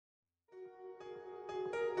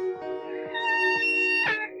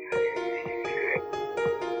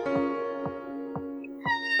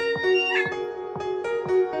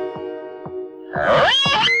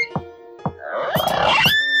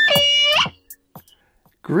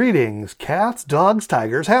Greetings, cats, dogs,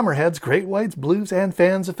 tigers, hammerheads, great whites, blues, and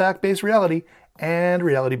fans of fact-based reality and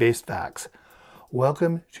reality-based facts.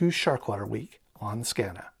 Welcome to Sharkwater Week on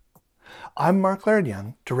Scanna. I'm Mark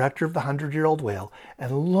Laird-Young, director of The 100-Year-Old Whale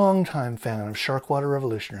and a longtime fan of Sharkwater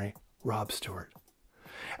revolutionary Rob Stewart.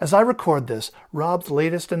 As I record this, Rob's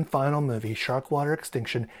latest and final movie, Sharkwater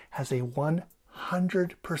Extinction, has a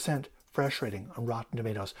 100% fresh rating on Rotten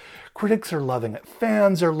Tomatoes. Critics are loving it,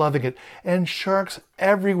 fans are loving it, and sharks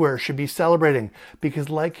everywhere should be celebrating because,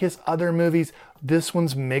 like his other movies, this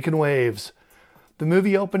one's making waves. The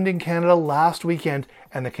movie opened in Canada last weekend,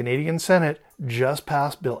 and the Canadian Senate just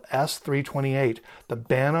passed Bill S-328, the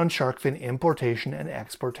Ban on Shark Fin Importation and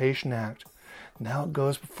Exportation Act. Now it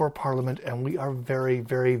goes before Parliament, and we are very,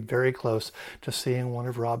 very, very close to seeing one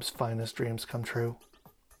of Rob's finest dreams come true.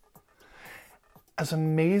 As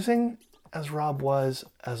amazing as Rob was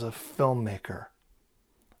as a filmmaker,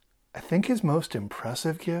 I think his most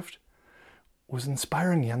impressive gift was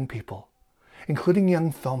inspiring young people, including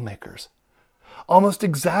young filmmakers. Almost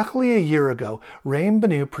exactly a year ago, Rain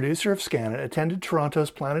Banu, producer of Scanna, attended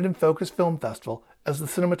Toronto's Planet in Focus Film Festival as the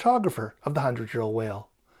cinematographer of The 100-Year-Old Whale.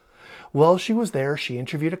 While she was there, she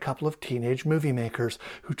interviewed a couple of teenage movie makers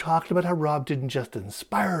who talked about how Rob didn't just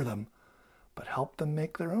inspire them, but help them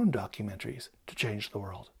make their own documentaries to change the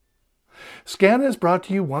world. Scanna is brought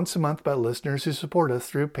to you once a month by listeners who support us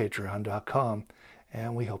through patreon.com,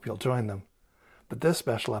 and we hope you'll join them. But this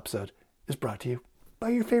special episode is brought to you by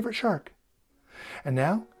your favorite shark. And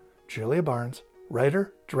now, Julia Barnes,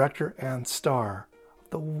 writer, director, and star of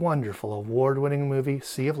the wonderful award-winning movie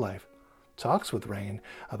Sea of Life, talks with Rain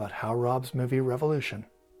about how Rob's movie Revolution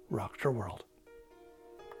rocked her world.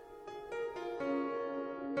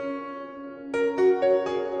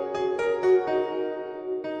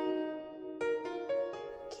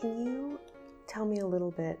 Can you tell me a little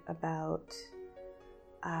bit about,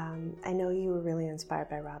 I know you were really inspired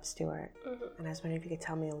by Rob Stewart, and I was wondering if you could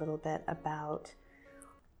tell me a little bit about,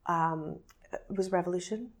 was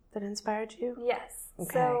Revolution that inspired you? Yes.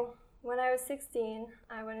 Okay. So when I was 16,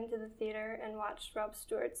 I went into the theater and watched Rob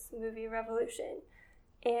Stewart's movie Revolution.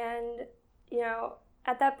 And,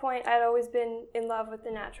 at that point, I'd always been in love with the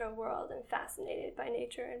natural world and fascinated by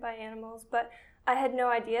nature and by animals, but I had no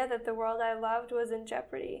idea that the world I loved was in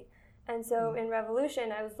jeopardy. And so in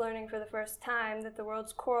Revolution, I was learning for the first time that the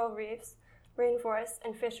world's coral reefs, rainforests,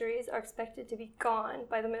 and fisheries are expected to be gone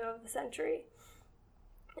by the middle of the century.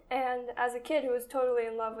 And as a kid who was totally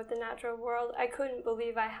in love with the natural world, I couldn't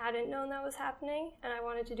believe I hadn't known that was happening, and I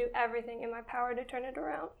wanted to do everything in my power to turn it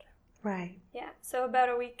around. Right. Yeah, so about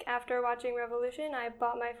a week after watching Revolution, I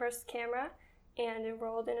bought my first camera and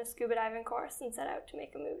enrolled in a scuba diving course and set out to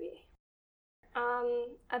make a movie.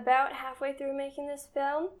 About halfway through making this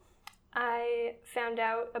film, I found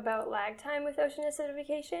out about lag time with ocean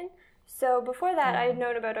acidification. So before that, I had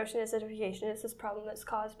known about ocean acidification. It's this problem that's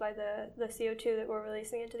caused by the CO2 that we're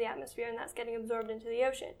releasing into the atmosphere, and that's getting absorbed into the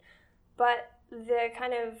ocean. But the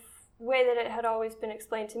kind of way that it had always been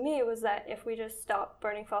explained to me was that if we just stop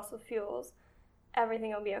burning fossil fuels,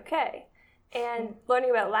 everything will be okay. And learning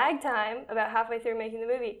about lag time, about halfway through making the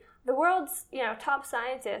movie, the world's top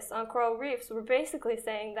scientists on coral reefs were basically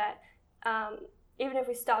saying that even if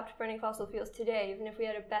we stopped burning fossil fuels today, even if we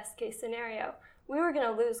had a best case scenario, we were going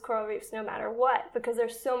to lose coral reefs no matter what because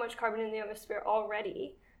there's so much carbon in the atmosphere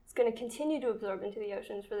already. It's going to continue to absorb into the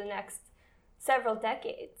oceans for the next several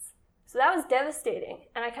decades. So that was devastating,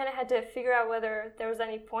 and I kind of had to figure out whether there was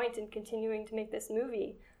any point in continuing to make this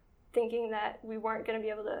movie, thinking that we weren't going to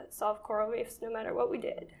be able to solve coral reefs no matter what we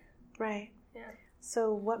did. Right. Yeah.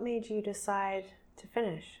 So what made you decide to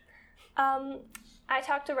finish? I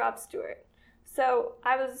talked to Rob Stewart. So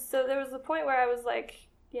there was the point where I was like,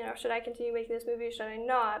 should I continue making this movie or should I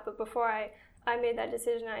not? But before I made that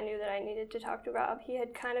decision, I knew that I needed to talk to Rob. He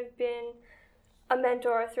had kind of been a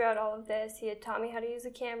mentor throughout all of this. He had taught me how to use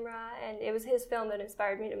a camera, and it was his film that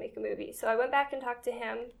inspired me to make a movie. So I went back and talked to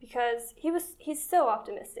him because he's so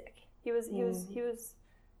optimistic. He was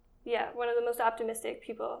one of the most optimistic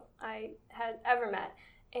people I had ever met.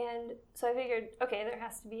 And so I figured, okay, there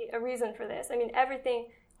has to be a reason for this. I mean,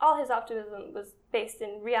 all his optimism was based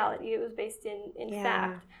in reality. It was based in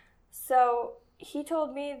fact. So he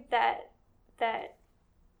told me that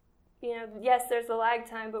yes, there's a lag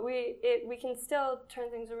time, but we can still turn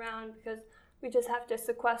things around because we just have to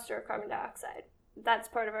sequester carbon dioxide. That's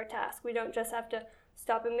part of our task. We don't just have to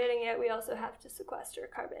stop emitting it. We also have to sequester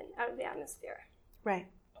carbon out of the atmosphere. Right.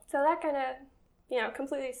 So that kind of,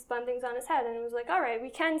 completely spun things on his head, and it was like, all right, we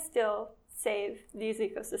can still save these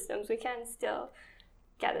ecosystems. We can still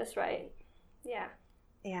get this right. Yeah.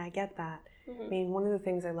 Yeah, I get that. I mean, one of the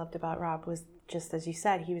things I loved about Rob was, just as you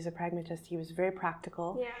said, he was a pragmatist. He was very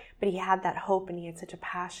practical, but he had that hope and he had such a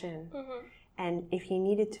passion. And if he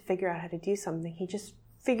needed to figure out how to do something, he just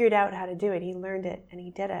figured out how to do it. He learned it and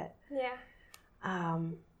he did it.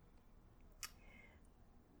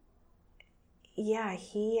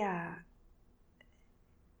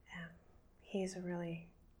 He's a really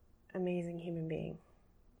amazing human being.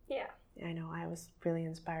 I know I was really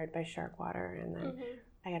inspired by Sharkwater, and then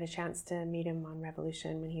I got a chance to meet him on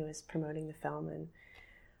Revolution when he was promoting the film, and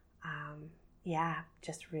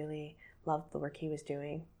just really loved the work he was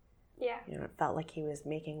doing. You know, it felt like he was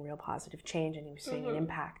making real positive change and he was seeing an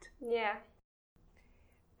impact.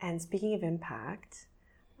 And speaking of impact,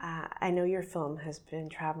 I know your film has been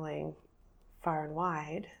traveling far and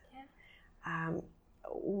wide.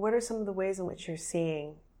 What are some of the ways in which you're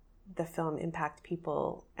seeing the film impact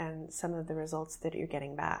people and some of the results that you're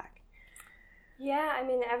getting back? I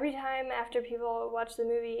mean, every time after people watch the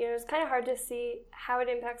movie, you know, it's kind of hard to see how it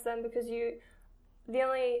impacts them, because the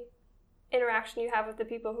only interaction you have with the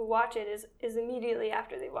people who watch it is immediately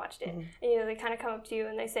after they watched it. And, you know, they kind of come up to you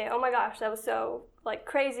and they say, oh my gosh, that was so, like,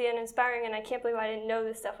 crazy and inspiring, and I can't believe I didn't know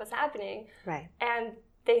this stuff was happening. And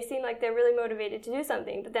they seem like they're really motivated to do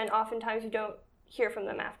something, but then oftentimes you don't hear from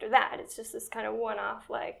them after that. It's just this kind of one-off,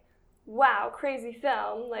 like, wow, crazy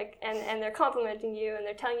film, like, and they're complimenting you and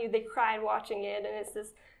they're telling you they cried watching it, and it's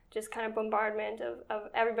this just kind of bombardment of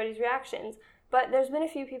everybody's reactions. But there's been a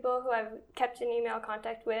few people who I've kept in email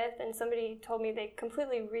contact with, and somebody told me they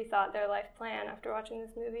completely rethought their life plan after watching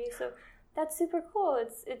this movie. So that's super cool.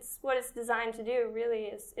 It's what it's designed to do,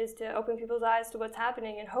 really, is to open people's eyes to what's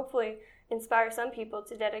happening and hopefully inspire some people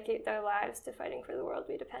to dedicate their lives to fighting for the world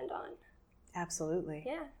we depend on. Absolutely.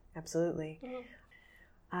 Absolutely.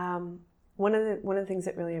 One of the things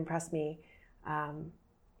that really impressed me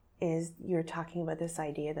is you're talking about this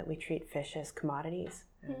idea that we treat fish as commodities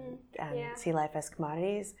and sea life as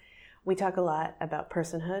commodities. We talk a lot about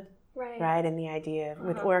personhood, right? And the idea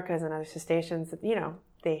with orcas and other crustaceans that, you know,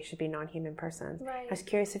 they should be non-human persons. I was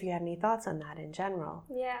curious if you had any thoughts on that in general.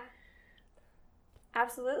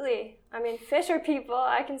 Absolutely. I mean, fish are people.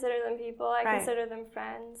 I consider them people. I consider them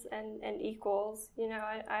friends and equals. You know,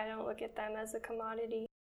 I don't look at them as a commodity.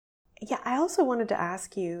 I also wanted to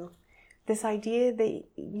ask you, this idea that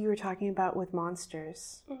you were talking about with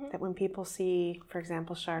monsters, that when people see, for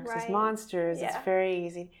example, sharks as monsters, it's very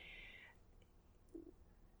easy.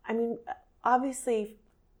 I mean, obviously,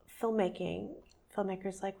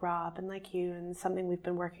 filmmakers like Rob and like you, and something we've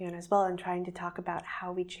been working on as well, and trying to talk about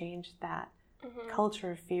how we change that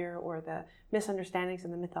culture of fear or the misunderstandings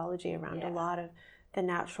and the mythology around a lot of the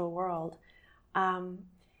natural world.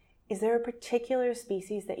 Is there a particular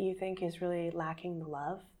species that you think is really lacking the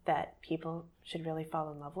love that people should really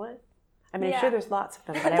fall in love with? I mean, I'm sure there's lots of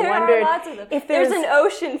them, but I wondered if there's an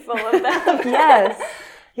ocean full of them. Yes.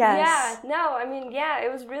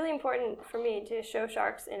 It was really important for me to show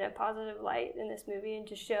sharks in a positive light in this movie, and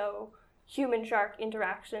to show human-shark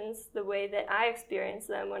interactions the way that I experience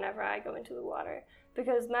them whenever I go into the water,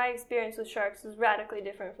 because my experience with sharks is radically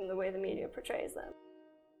different from the way the media portrays them.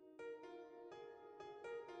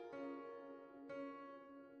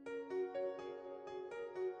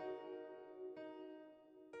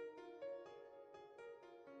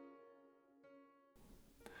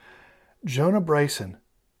 Jonah Bryson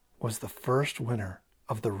was the first winner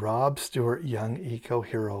of the Rob Stewart Young Eco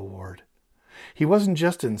Hero Award. He wasn't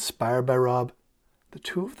just inspired by Rob, the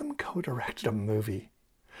two of them co-directed a movie.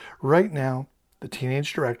 Right now, the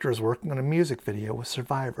teenage director is working on a music video with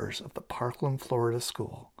survivors of the Parkland, Florida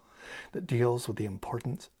school that deals with the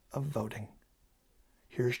importance of voting.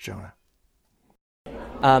 Here's Jonah.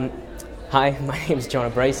 Hi, my name is Jonah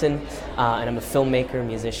Bryson, and I'm a filmmaker,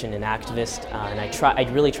 musician, and activist, and I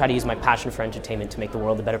really try to use my passion for entertainment to make the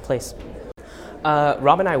world a better place.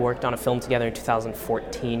 Rob and I worked on a film together in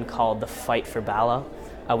 2014 called The Fight for Bala.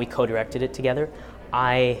 We co-directed it together.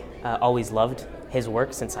 I always loved his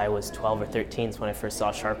work since I was 12 or 13, when I first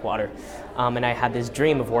saw Sharkwater, and I had this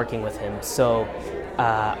dream of working with him, so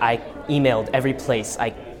I emailed every place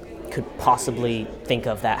I could possibly think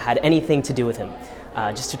of that had anything to do with him.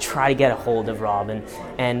 Just to try to get a hold of Rob,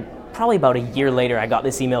 and probably about a year later I got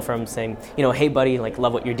this email from him saying, you know, hey buddy, like,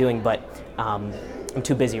 love what you're doing, but I'm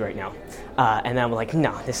too busy right now. And then I'm like,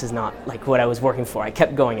 no, this is not like what I was working for. I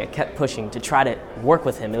kept going, I kept pushing to try to work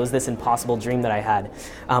with him. It was this impossible dream that I had.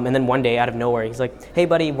 And then one day out of nowhere he's like, hey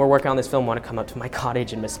buddy, we're working on this film, want to come up to my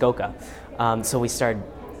cottage in Muskoka? So we started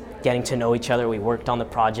getting to know each other, we worked on the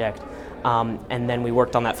project. And then we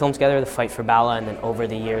worked on that film together, The Fight for Bala, and then over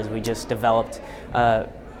the years we just developed a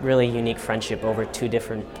really unique friendship over two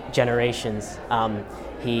different generations.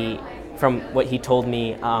 He from what he told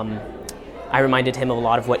me, I reminded him of a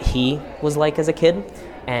lot of what he was like as a kid,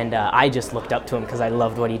 and I just looked up to him because I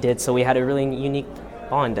loved what he did. So we had a really unique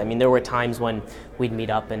bond. I mean, there were times when we'd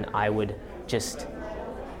meet up and I would just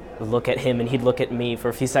look at him and he'd look at me for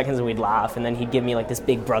a few seconds and we'd laugh, and then he'd give me like this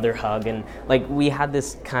big brother hug, and like we had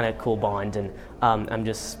this kind of cool bond, and I'm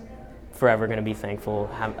just forever going to be thankful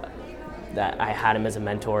that I had him as a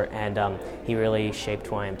mentor, and he really shaped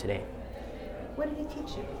who I am today. What did he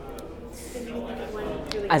teach you? Did you think it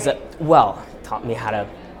went really Taught me how to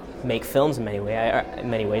make films in many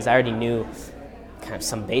ways. I already knew kind of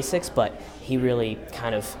some basics, but he really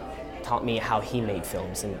kind of taught me how he made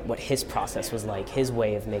films and what his process was like, his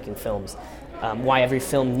way of making films, why every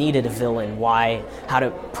film needed a villain, how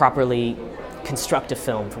to properly construct a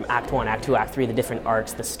film from Act 1, Act 2, Act 3, the different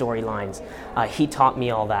arcs, the storylines. He taught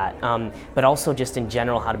me all that, but also just in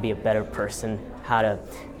general how to be a better person, how to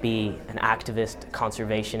be an activist,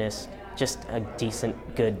 conservationist, just a decent,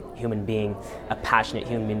 good human being, a passionate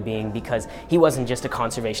human being, because he wasn't just a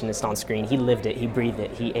conservationist on screen. He lived it, he breathed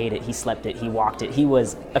it, he ate it, he slept it, he walked it. He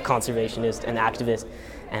was a conservationist, an activist,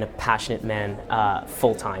 and a passionate man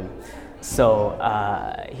full-time. So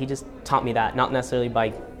he just taught me that, not necessarily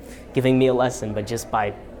by giving me a lesson, but just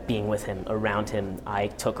by being with him, around him. I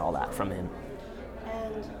took all that from him.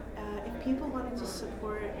 And if people wanted to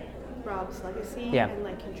support Rob's legacy and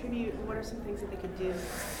like contribute, what are some things that they could do?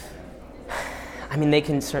 I mean, they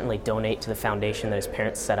can certainly donate to the foundation that his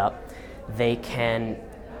parents set up. They can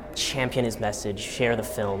champion his message, share the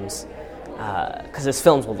films, because his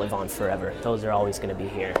films will live on forever. Those are always going to be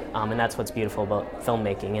here. And that's what's beautiful about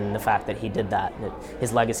filmmaking, and the fact that he did that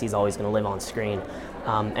his legacy is always going to live on screen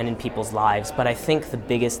and in people's lives. But I think the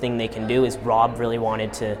biggest thing they can do is Rob really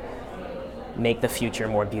wanted to make the future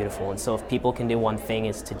more beautiful. And so if people can do one thing,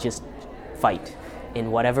 is to just fight in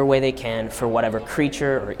whatever way they can for whatever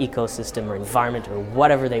creature or ecosystem or environment or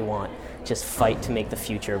whatever they want. Just fight to make the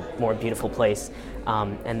future a more beautiful place.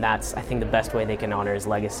 And that's, I think, the best way they can honor his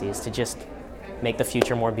legacy, is to just make the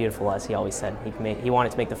future more beautiful, as he always said. He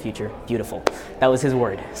wanted to make the future beautiful. That was his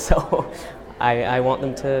word. So I want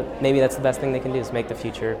them to, maybe that's the best thing they can do, is make the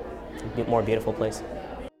future a more beautiful place.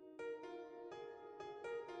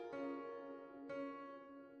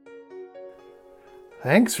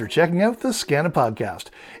 Thanks for checking out the Scanna Podcast.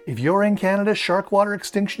 If you're in Canada, Sharkwater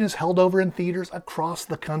Extinction is held over in theaters across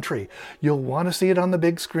the country. You'll want to see it on the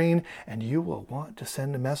big screen, and you will want to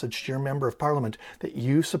send a message to your Member of Parliament that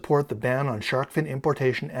you support the Ban on Shark Fin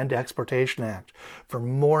Importation and Exportation Act. For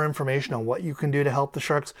more information on what you can do to help the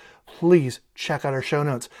sharks, please check out our show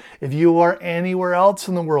notes. If you are anywhere else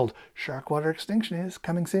in the world, Sharkwater Extinction is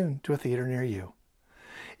coming soon to a theater near you.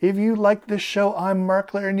 If you like this show, I'm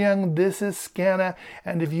Mark Laren-Young, this is Scanna,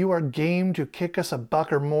 and if you are game to kick us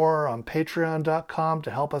 $1 or more on patreon.com to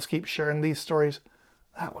help us keep sharing these stories,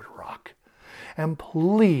 that would rock. And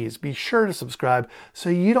please be sure to subscribe so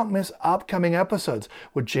you don't miss upcoming episodes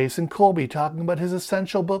with Jason Colby talking about his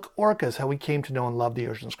essential book, Orcas, how we came to know and love the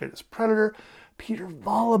ocean's greatest predator, Peter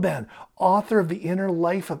Wohlleben, author of The Inner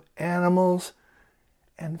Life of Animals,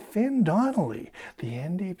 and Finn Donnelly, the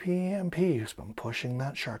NDP MP who's been pushing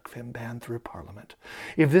that shark fin ban through Parliament.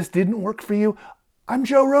 If this didn't work for you, I'm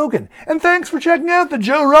Joe Rogan, and thanks for checking out the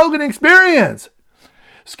Joe Rogan Experience.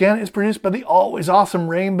 Scanna is produced by the always awesome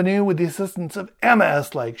Rain Banu with the assistance of Emma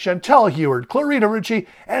Estlake, Chantal Heward, Clarita Ritchie,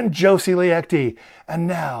 and Josie Liechty. And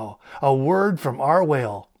now, a word from our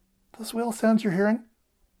whale. Those whale sounds you're hearing?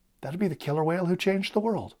 That'd be the killer whale who changed the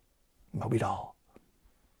world, Moby Doll.